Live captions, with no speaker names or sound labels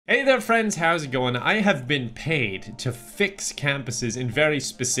Hey there friends, how's it going? I have been paid to fix campuses in very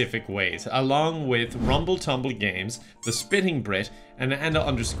specific ways, along with FluffyroxGames, the Spitting Brit, and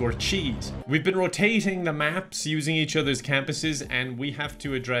Anda_Cheese. We've been rotating the maps using each other's campuses, and we have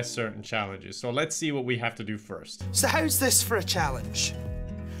to address certain challenges. So let's see what we have to do first. So how's this for a challenge?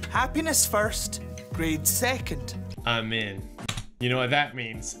 Happiness first, grades second. I'm in. You know what that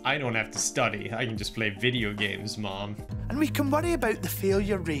means? I don't have to study. I can just play video games, Mom. And we can worry about the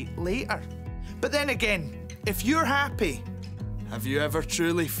failure rate later. But then again, if you're happy, have you ever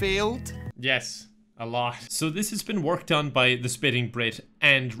truly failed? Yes. A lot. So this has been worked on by the Spitting Brit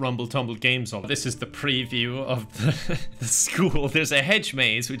and FluffyroxGames. This is the preview of the school. There's a hedge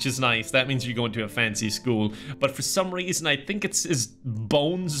maze, which is nice. That means you're going to a fancy school. But for some reason, I think it's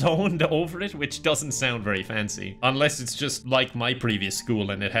bone zoned over it, which doesn't sound very fancy. Unless it's just like my previous school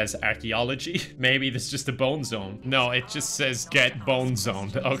and it has archaeology. Maybe it's just a bone zone. No, it just says get bone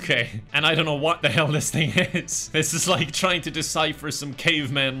zoned. Okay. And I don't know what the hell this thing is. This is like trying to decipher some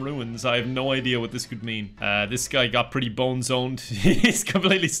caveman ruins. I have no idea what this could mean. This guy got pretty bone zoned. He's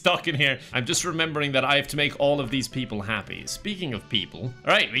completely stuck in here. I'm just remembering that I have to make all of these people happy. Speaking of people,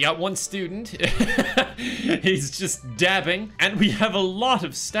 all right, we got one student. He's just dabbing, and we have a lot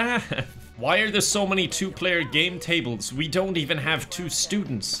of staff. Why are there so many two-player game tables? We don't even have two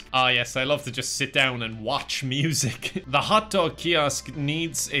students. Ah, yes, I love to just sit down and watch music. The hot dog kiosk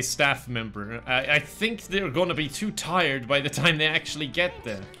needs a staff member. I think they're gonna be too tired by the time they actually get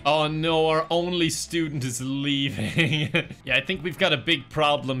there. Oh no, our only student is leaving. Yeah, I think we've got a big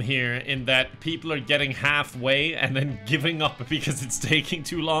problem here in that people are getting halfway and then giving up because it's taking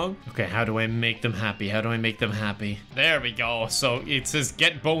too long. Okay, how do I make them happy? How do I make them happy? There we go. So it says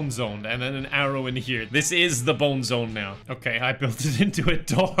get bone zoned and then an arrow in here. This is the bone zone now. Okay, I built it into a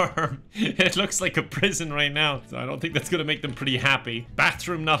dorm. It looks like a prison right now, so I don't think that's gonna make them pretty happy.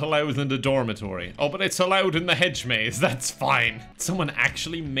 Bathroom not allowed in the dormitory. Oh, but it's allowed in the hedge maze. That's fine. Someone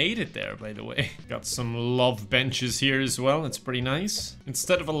actually made it there, by the way. Got some love benches here as well. It's pretty nice.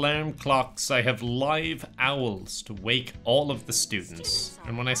 Instead of alarm clocks, I have live owls to wake all of the students.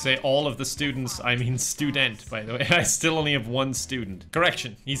 And when I say all of the students, I mean student, by the way. I still only have one student.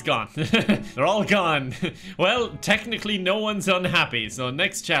 Correction, he's gone. They're all gone. Well, technically no one's unhappy, so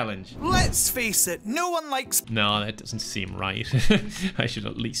next challenge. Let's face it, no one likes... No, that doesn't seem right. I should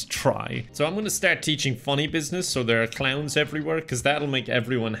at least try. So I'm gonna start teaching funny business so there are clowns everywhere, because that'll make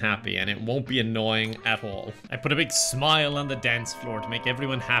everyone happy and it won't be annoying at all. I put a big smile on the dance floor to make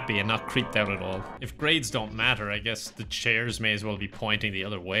everyone happy and not creeped out at all. If grades don't matter, I guess the chairs may as well be pointing the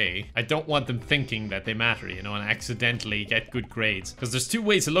other way. I don't want them thinking that they matter, you know, and accidentally get good grades. Because there's two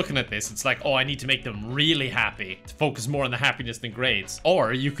ways of looking at this. It's like, oh, I need to make them really happy to focus more on the happiness than grades.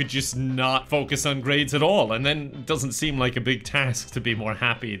 Or you could just not focus on grades at all, and then it doesn't seem like a big task to be more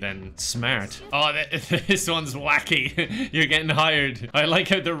happy than smart. Oh, this one's wacky. You're getting hired. I like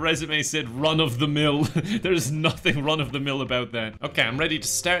how the resume said run of the mill. There's nothing run of the mill about that. Okay, I'm ready to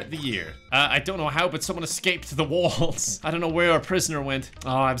start the year. I don't know how, but someone escaped the walls. I don't know where our prisoner went. Oh,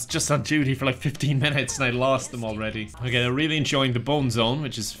 I was just on duty for like 15 minutes and I lost them already. Okay, they're really enjoying the bone zone,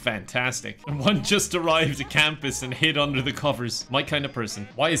 which is fantastic. And one just arrived at campus and hid under the covers. My kind of person.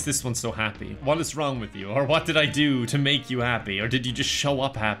 Why is this one so happy? What is wrong with you? Or what did I do to make you happy? Or did you just show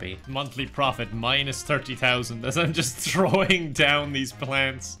up happy? Monthly profit minus 30,000 as I'm just throwing down these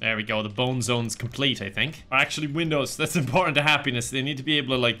plants. There we go. The bone zone's complete, I think. Or actually windows. That's important to happiness. They need to be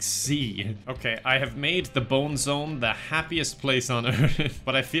able to like see. Okay, I have made the bone zone the happiest place on earth.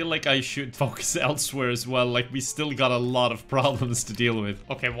 But I feel like I should focus elsewhere as well. Like we still got a lot of problems to deal with.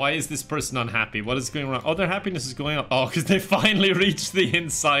 Okay, why is this person unhappy? What is going on? Oh, their happiness is going up. Oh, because they finally reached the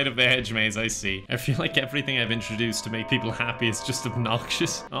inside of the hedge maze. I see. I feel like everything I've introduced to make people happy is just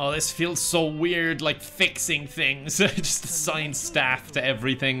obnoxious. Oh, this feels so weird, like fixing things. Just assign staff to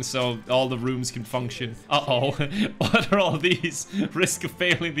everything so all the rooms can function. Uh-oh. What are all these? Risk of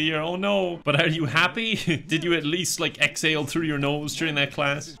failing the year. Oh no. But are you happy? Did you at least like exhale through your nose during that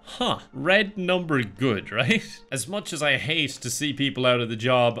class? Huh. Red number good, right? As much as I hate to see people out of the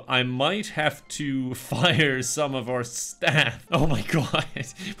job, I might have to fire some of our staff. Oh my god.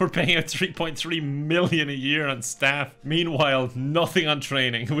 We're paying out 3.3 million a year on staff. Meanwhile, nothing on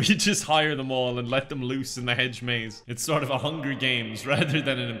training. We just hire them all and let them loose in the hedge maze. It's sort of a Hunger Games rather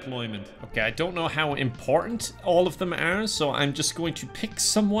than an employment. Okay, I don't know how important all of them are, so I'm just going to pick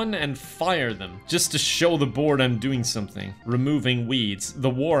someone and fire them. Just to show the board I'm doing something. Removing weeds. The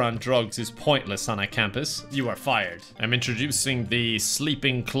war on drugs is pointless on a campus. You are fired. I'm introducing the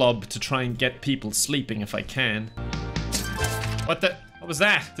sleeping club to try and get people sleeping if I can. What the? What was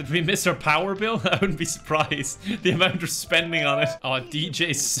that? Did we miss our power bill? I wouldn't be surprised. The amount of spending on it. Oh,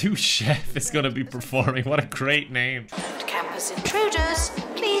 DJ Sous Chef is going to be performing. What a great name. Campus intruders,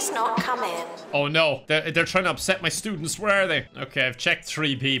 please not come in. Oh no, they're trying to upset my students. Where are they? Okay, I've checked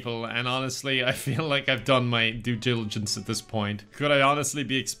 3 people, and honestly, I feel like I've done my due diligence at this point. Could I honestly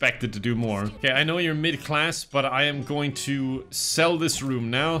be expected to do more? Okay, I know you're mid-class, but I am going to sell this room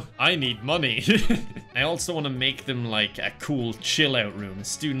now. I need money. I also want to make them like a cool chill-out room, a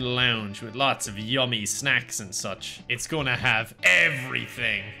student lounge with lots of yummy snacks and such. It's going to have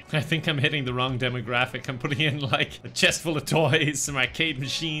everything. I think I'm hitting the wrong demographic. I'm putting in like a chest full of toys, some arcade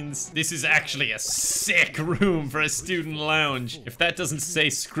machines. This is actually a sick room for a student lounge. If that doesn't say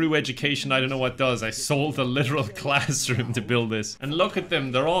screw education, I don't know what does. I sold a literal classroom to build this. And look at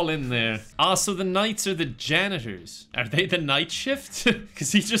them, they're all in there. Also, the knights are the janitors. Are they the night shift?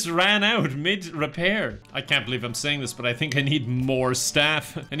 Because he just ran out mid-repair. I can't believe I'm saying this, but I think I need more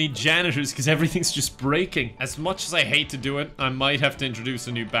staff. I need janitors because everything's just breaking. As much as I hate to do it, I might have to introduce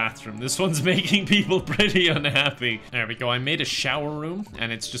a new bathroom. This one's making people pretty unhappy. There we go. I made a shower room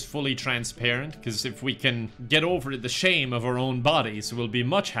and it's just fully transparent because if we can get over the shame of our own bodies, we'll be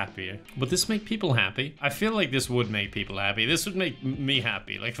much happier. Would this make people happy? I feel like this would make people happy. This would make me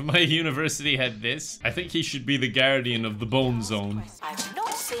happy. Like if my university had this, I think he should be the guardian of the bone zone. I've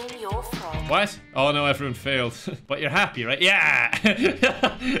not seen your frog. What? Oh no, everyone failed. But you're happy, right? Yeah!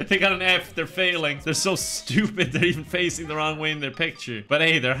 They got an F, they're failing. They're so stupid, they're even facing the wrong way in their picture. But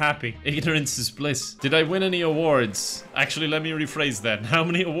hey, they're happy. Ignorance is bliss. Did I win any awards? Actually, let me rephrase that. How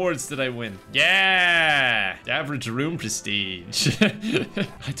many awards did I win? Yeah! Average room prestige.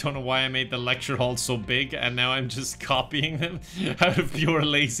 I don't know why I made the lecture hall so big and now I'm just copying them out of pure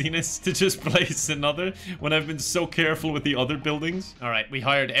laziness to just place another when I've been so careful with the other buildings. Alright, we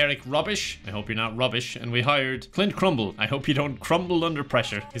hired Eric Rubbish. I hope you're not rubbish. And we hired Clint Crumble. I hope you don't crumble under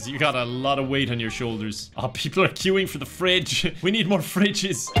pressure because you got a lot of weight on your shoulders. Oh, people are queuing for the fridge. We need more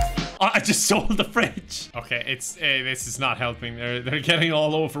fridges. Oh, I just sold the fridge. Okay, it's this is not helping. They're getting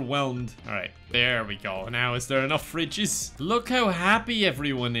all overwhelmed. All right, there we go. Now, is there enough fridges? Look how happy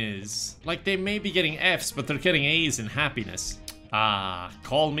everyone is. Like they may be getting Fs, but they're getting A's in happiness. Ah,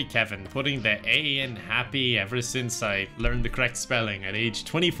 call me Kevin, putting the A in happy ever since I learned the correct spelling at age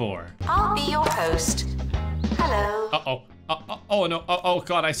 24. I'll be your host. Hello. Uh-oh. Oh no, oh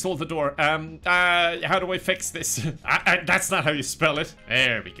god, I sold the door. How do I fix this? That's not how you spell it.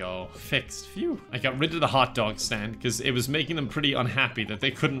 There we go. Fixed. Phew. I got rid of the hot dog stand because it was making them pretty unhappy that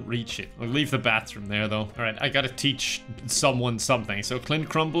they couldn't reach it. I'll leave the bathroom there though. Alright, I gotta teach someone something. So Clint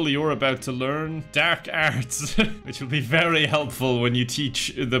Crumble, you're about to learn dark arts, which will be very helpful when you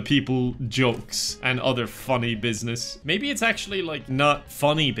teach the people jokes and other funny business. Maybe it's actually like not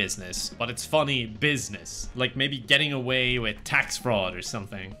funny business, but it's funny business. Like maybe getting away with tax fraud or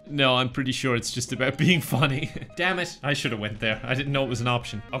something. No, I'm pretty sure it's just about being funny. Damn it. I should have went there. I didn't know it was an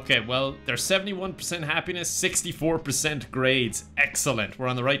option. Okay, well, there's 71% happiness, 64% grades. Excellent. We're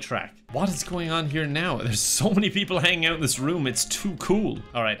on the right track. What is going on here now? There's so many people hanging out in this room. It's too cool.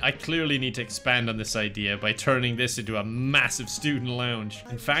 All right, I clearly need to expand on this idea by turning this into a massive student lounge.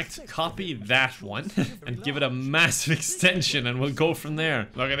 In fact, copy that one and give it a massive extension and we'll go from there.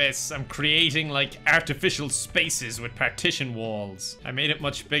 Look at this. I'm creating like artificial spaces with partition walls. I made it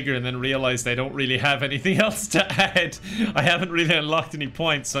much bigger and then realized I don't really have anything else to add. I haven't really unlocked any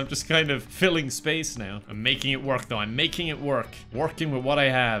points, so I'm just kind of filling space now. I'm making it work though. I'm making it work. Working with what I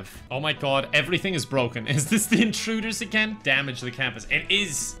have. Oh my god, everything is broken. Is this the intruders again? Damage the campus. It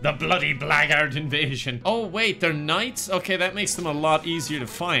is the bloody blackguard invasion. Oh wait, they're knights? Okay, that makes them a lot easier to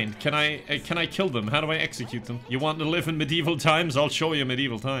find. Can I kill them? How do I execute them? You want to live in medieval times? I'll show you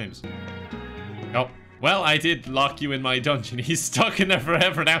medieval times. Oh. Well, I did lock you in my dungeon. He's stuck in there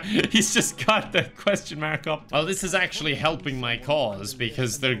forever now. He's just got the question mark up. Well, this is actually helping my cause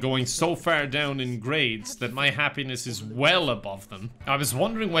because they're going so far down in grades that my happiness is well above them. I was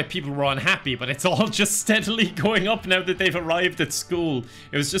wondering why people were unhappy, but it's all just steadily going up now that they've arrived at school.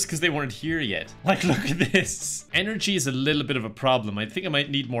 It was just because they weren't here yet. Like, look at this. Energy is a little bit of a problem. I think I might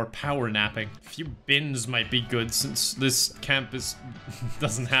need more power napping. A few bins might be good since this campus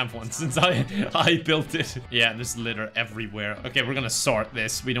doesn't have one, since I built it. Yeah, there's litter everywhere. Okay, we're gonna sort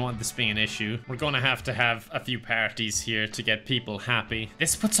this. We don't want this being an issue. We're gonna have to have a few parties here to get people happy.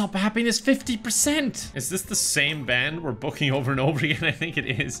 This puts up happiness 50%. Is this the same band we're booking over and over again? I think it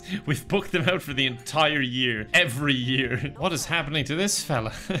is. We've booked them out for the entire year. Every year. What is happening to this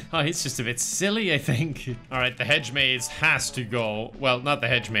fella? Oh, he's just a bit silly, I think. Alright, the hedge maze has to go. Well, not the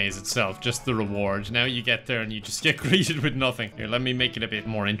hedge maze itself, just the reward. Now you get there and you just get greeted with nothing. Here, let me make it a bit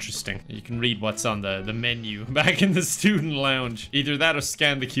more interesting. You can read what's on the the menu back in the student lounge. Either that or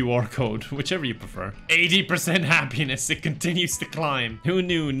scan the QR code, whichever you prefer. 80% happiness. It continues to climb. Who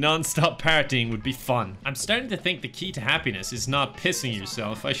knew non-stop partying would be fun? I'm starting to think the key to happiness is not pissing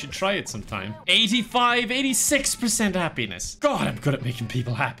yourself. I should try it sometime. 85, 86% happiness. God, I'm good at making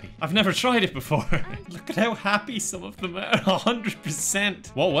people happy. I've never tried it before. Look at how happy some of them are. 100%.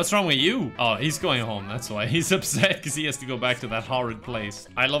 Whoa, what's wrong with you? Oh, he's going home. That's why. He's upset because he has to go back to that horrid place.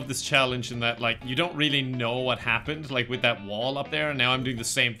 I love this challenge in that, like, you don't really know what happened, like with that wall up there. Now I'm doing the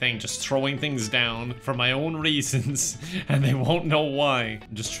same thing, just throwing things down for my own reasons, and they won't know why.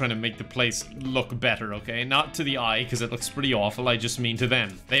 I'm just trying to make the place look better, okay? Not to the eye, because it looks pretty awful. I just mean to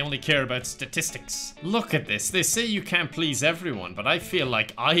them. They only care about statistics. Look at this. They say you can't please everyone, but I feel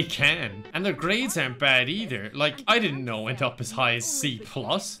like I can. And their grades aren't bad either. Like, I didn't know it went up as high as C+.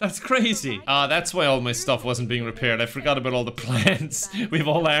 That's crazy. That's why all my stuff wasn't being repaired. I forgot about all the plants. We have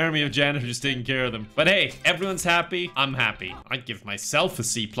a whole army of janitors taking care of them. But hey, everyone's happy. I'm happy. I'd give myself a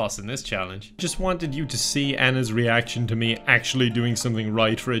C+ in this challenge. Just wanted you to see Anna's reaction to me actually doing something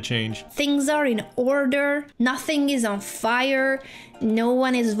right for a change. Things are in order. Nothing is on fire. No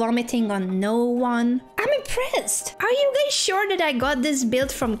one is vomiting on no one. I'm impressed. Are you guys sure that I got this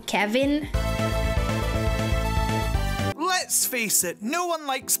built from Kevin? Let's face it, no one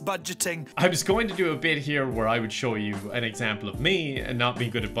likes budgeting. I was going to do a bit here where I would show you an example of me and not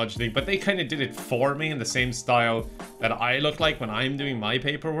being good at budgeting, but they kind of did it for me in the same style that I look like when I'm doing my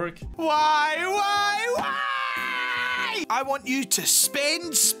paperwork. Why? I want you to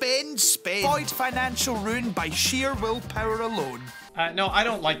spend. Avoid financial ruin by sheer willpower alone. No, I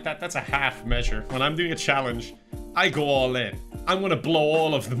don't like that. That's a half measure. When I'm doing a challenge, I go all in. I'm gonna blow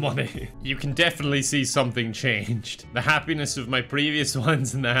all of the money. You can definitely see something changed. The happiness of my previous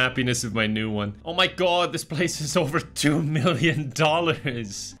ones and the happiness of my new one. Oh my god, this place is over $2 million.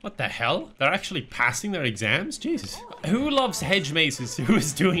 What the hell? They're actually passing their exams? Jesus. Who loves hedge maces? Who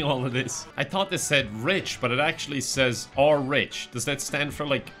is doing all of this? I thought this said rich, but it actually says or rich. Does that stand for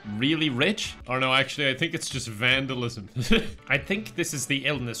like really rich? Or no, actually, I think it's just vandalism. I think this is the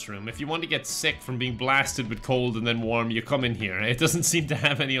illness room. If you want to get sick from being blasted with cold and then warm, you come in here. It doesn't seem to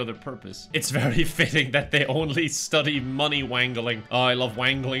have any other purpose. It's very fitting that they only study money wangling. Oh, I love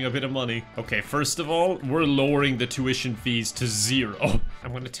wangling a bit of money. Okay, first of all, we're lowering the tuition fees to 0.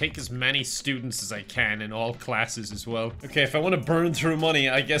 I'm going to take as many students as I can in all classes as well. Okay, if I want to burn through money,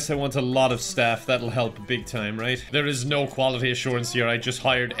 I guess I want a lot of staff. That'll help big time, right? There is no quality assurance here. I just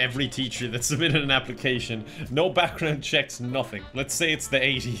hired every teacher that submitted an application. No background checks, nothing. Let's say it's the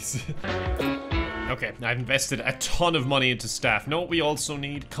 80s. Okay, I've invested a ton of money into staff. Know what we also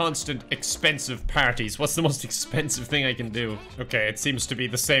need? Constant, expensive parties. What's the most expensive thing I can do? Okay, it seems to be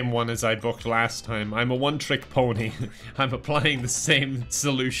the same one as I booked last time. I'm a one-trick pony. I'm applying the same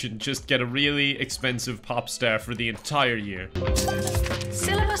solution. Just get a really expensive pop star for the entire year.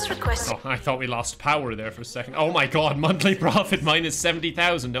 Syllabus request. Oh, I thought we lost power there for a second. Oh my god, monthly profit minus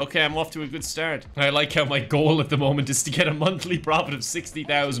 70,000. Okay, I'm off to a good start. I like how my goal at the moment is to get a monthly profit of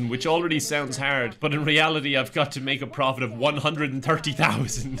 60,000, which already sounds hard. But in reality, I've got to make a profit of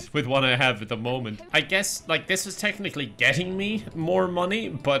 130,000 with what I have at the moment. I guess, like, this is technically getting me more money,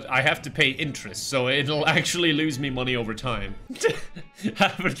 but I have to pay interest, so it'll actually lose me money over time.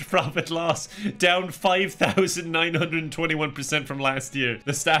 Average profit loss down 5,921% from last year.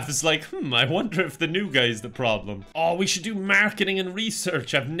 The staff is like, I wonder if the new guy's the problem. Oh, we should do marketing and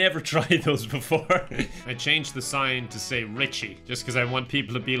research. I've never tried those before. I changed the sign to say Richie, just because I want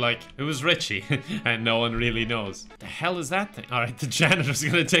people to be like, who's Richie? And no one really knows. The hell is that thing? Alright, the janitor's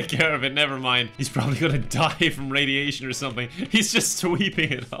gonna take care of it, never mind. He's probably gonna die from radiation or something. He's just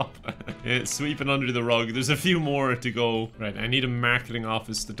sweeping it up. Yeah, sweeping under the rug. There's a few more to go. Right, I need a marketing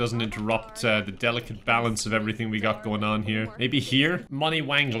office that doesn't interrupt the delicate balance of everything we got going on here. Maybe here? Money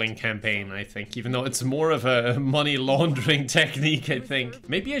wangling campaign, I think. Even though it's more of a money laundering technique, I think.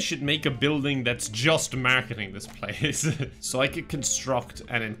 Maybe I should make a building that's just marketing this place. So I could construct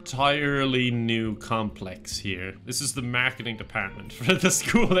an entirely new complex here. This is the marketing department for the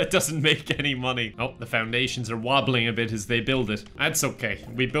school that doesn't make any money. Oh, the foundations are wobbling a bit as they build it. That's okay.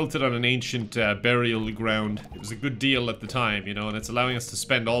 We built it on an ancient burial ground. It was a good deal at the time, you know, and it's allowing us to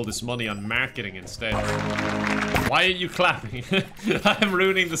spend all this money on marketing instead. Why are you clapping? I'm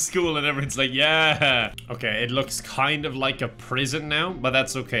ruining the school and everyone's like, yeah. Okay, it looks kind of like a prison now, but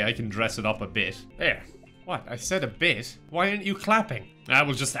that's okay. I can dress it up a bit. There. What? I said a bit? Why aren't you clapping? I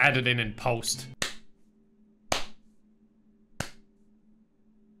will just add it in post.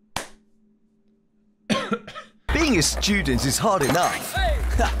 Being a student is hard enough.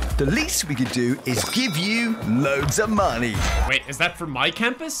 The least we could do is give you loads of money. Wait, is that for my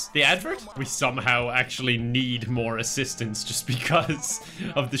campus? The advert? We somehow actually need more assistants just because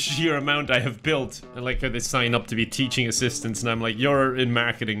of the sheer amount I have built. I like how they sign up to be teaching assistants and I'm like, you're in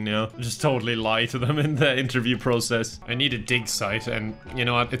marketing now. Just totally lie to them in the interview process. I need a dig site and you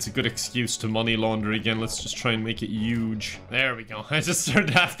know what? It's a good excuse to money launder again. Let's just try and make it huge. There we go. I just turned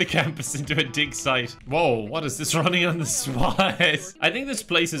half the campus into a dig site. Whoa, what is this running on the spot? I think this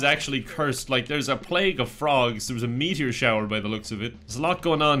place is actually cursed. Like there's a plague of frogs. There was a meteor shower by the looks of it. There's a lot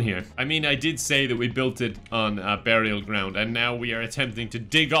going on here. I mean, I did say that we built it on a burial ground and now we are attempting to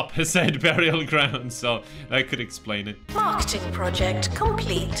dig up a said burial ground. So that could explain it. Marketing project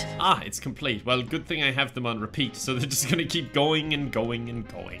complete. Ah, it's complete. Well, good thing I have them on repeat. So they're just gonna keep going and going and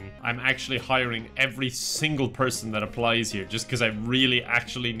going. I'm actually hiring every single person that applies here just because I really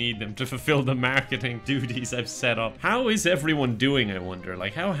actually need them to fulfill the marketing duties I've set up. How is everyone doing, I wonder?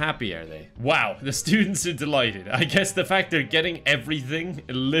 Like, how happy are they? Wow, the students are delighted. I guess the fact they're getting everything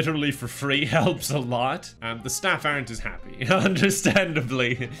literally for free helps a lot. The staff aren't as happy,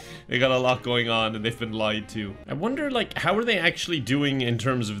 understandably. They got a lot going on and they've been lied to. I wonder, like, how are they actually doing in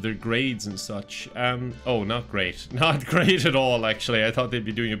terms of their grades and such? Oh, not great. Not great at all, actually. I thought they'd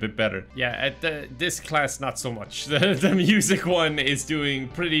be doing a bit better. Yeah, at this class, not so much. The music one is doing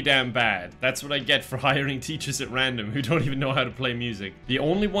pretty damn bad. That's what I get for hiring teachers at random who don't even know how to play music. The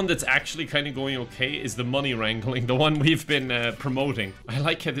only one that's actually kind of going okay is the money wrangling, the one we've been promoting. I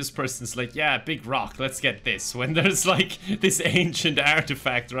like how this person's like, yeah, big rock, let's get this, when there's like this ancient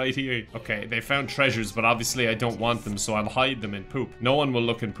artifact right here. Okay, they found treasures, but obviously I don't want them, so I'll hide them in poop. No one will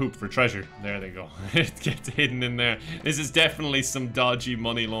look in poop for treasure. There they go. It gets hidden in there. This is definitely some dodgy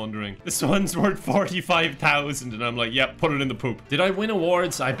money laundering. This one's worth 45,000 and I'm like, yep, put it in the poop. Did I win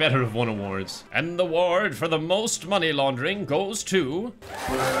awards? I better have won awards. And the award for the most money laundering goes to...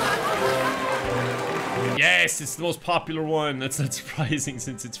 Yes, it's the most popular one. That's not surprising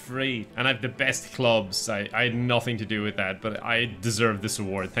since it's free. And I have the best clubs. I had nothing to do with that, but I deserve this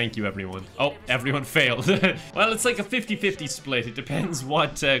award. Thank you, everyone. Oh, everyone failed. Well, it's like a 50-50 split. It depends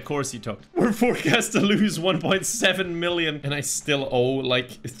what course you took. We're forecast to lose 1.7 million, and I still owe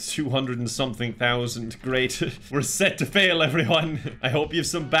like 200 and something thousand. Great. We're set to fail, everyone. I hope you have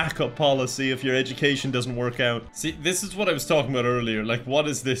some backup policy if your education doesn't work out. See, this is what I was talking about earlier. Like, what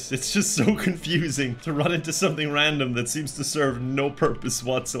is this? It's just so confusing to run into something random that seems to serve no purpose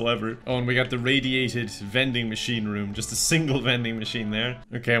whatsoever. Oh, and we got the radiated vending machine room. Just a single vending machine there.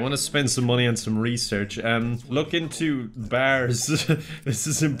 Okay, I want to spend some money on some research. Look into bars. This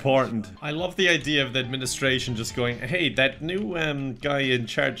is important. I love the idea of the administration just going, hey, that new guy in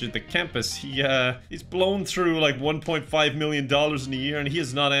charge of the campus, he's blown through like $1.5 million in a year and he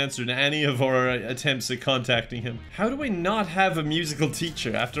has not answered any of our attempts at contacting him. How do I not have a musical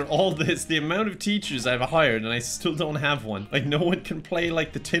teacher after all this? The amount of teachers I've hired and I still don't have one. Like, no one can play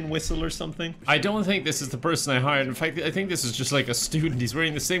like the tin whistle or something. I don't think this is the person I hired. In fact, I think this is just like a student. He's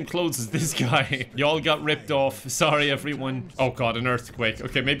wearing the same clothes as this guy. Y'all got ripped off. Sorry, everyone. Oh god, an earthquake.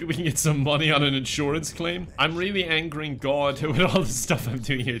 Okay, maybe we can get some money on an insurance claim. I'm really angering God with all the stuff I'm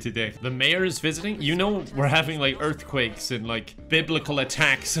doing here today. The mayor is visiting. You know, we're having like earthquakes and like biblical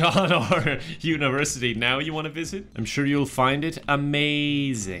attacks on our university. Now you want to visit? I'm sure you'll find it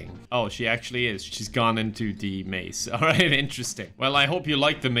amazing. Oh, she actually is. She's gone into the maze. All right, interesting. Well, I hope you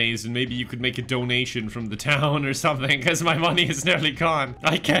like the maze and maybe you could make a donation from the town or something because my money is nearly gone.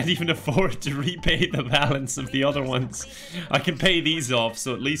 I can't even afford to repay the balance of the other ones. I can pay these off,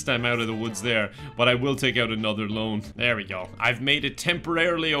 so at least I'm out of the woods there, but I will take out another loan. There we go. I've made it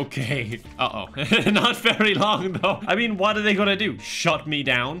temporarily okay. Uh-oh. Not very long, though. I mean, what are they gonna do? Shut me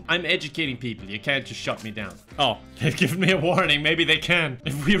down? I'm educating people. You can't just shut me down. Oh, they've given me a warning. Maybe they can.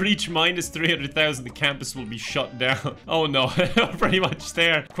 If we reach minus 300,000, the campus will be shut down. Oh no, pretty much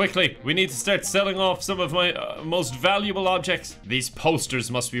there. Quickly, we need to start selling off some of my most valuable objects. These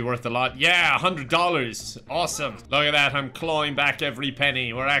posters must be worth a lot. Yeah, $100. Awesome. Look at that. I'm clawing back every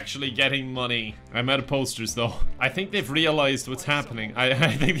penny. We're actually getting money. I'm out of posters though. I think they've realized what's happening.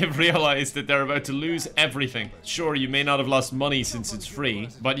 I think they've realized that they're about to lose everything. Sure, you may not have lost money since it's free,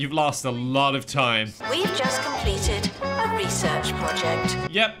 but you've lost a lot of time. We've just completed a research project.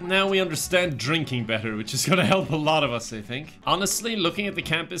 Yep, now we understand drinking better, which is gonna help a lot of us, I think. Honestly, looking at the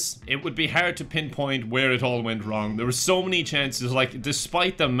campus, it would be hard to pinpoint where it all went wrong. There were so many chances, like,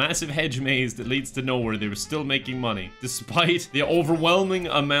 despite the massive hedge maze that leads to nowhere, they were still making money. Despite the overwhelming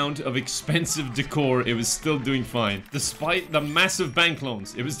amount of expensive decor, it was still doing fine. Despite the massive bank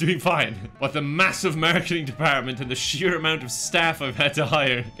loans, it was doing fine. But the massive marketing department and the sheer amount of staff I've had to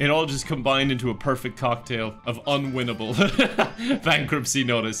hire, it all just combined into a perfect cocktail of unwinnable. lol. Bankruptcy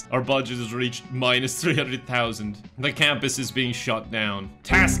notice. Our budget has reached minus 300,000. The campus is being shut down.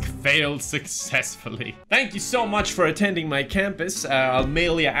 Task failed successfully. Thank you so much for attending my campus. I'll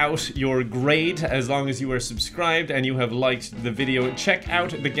mail you out your grade as long as you are subscribed and you have liked the video. Check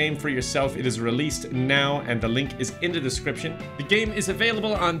out the game for yourself. It is released now and the link is in the description. The game is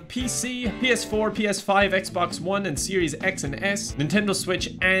available on PC, PS4, PS5, Xbox One, and Series X and S, Nintendo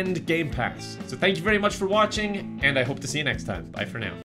Switch, and Game Pass. So thank you very much for watching, and I hope to see you next time. Bye for now.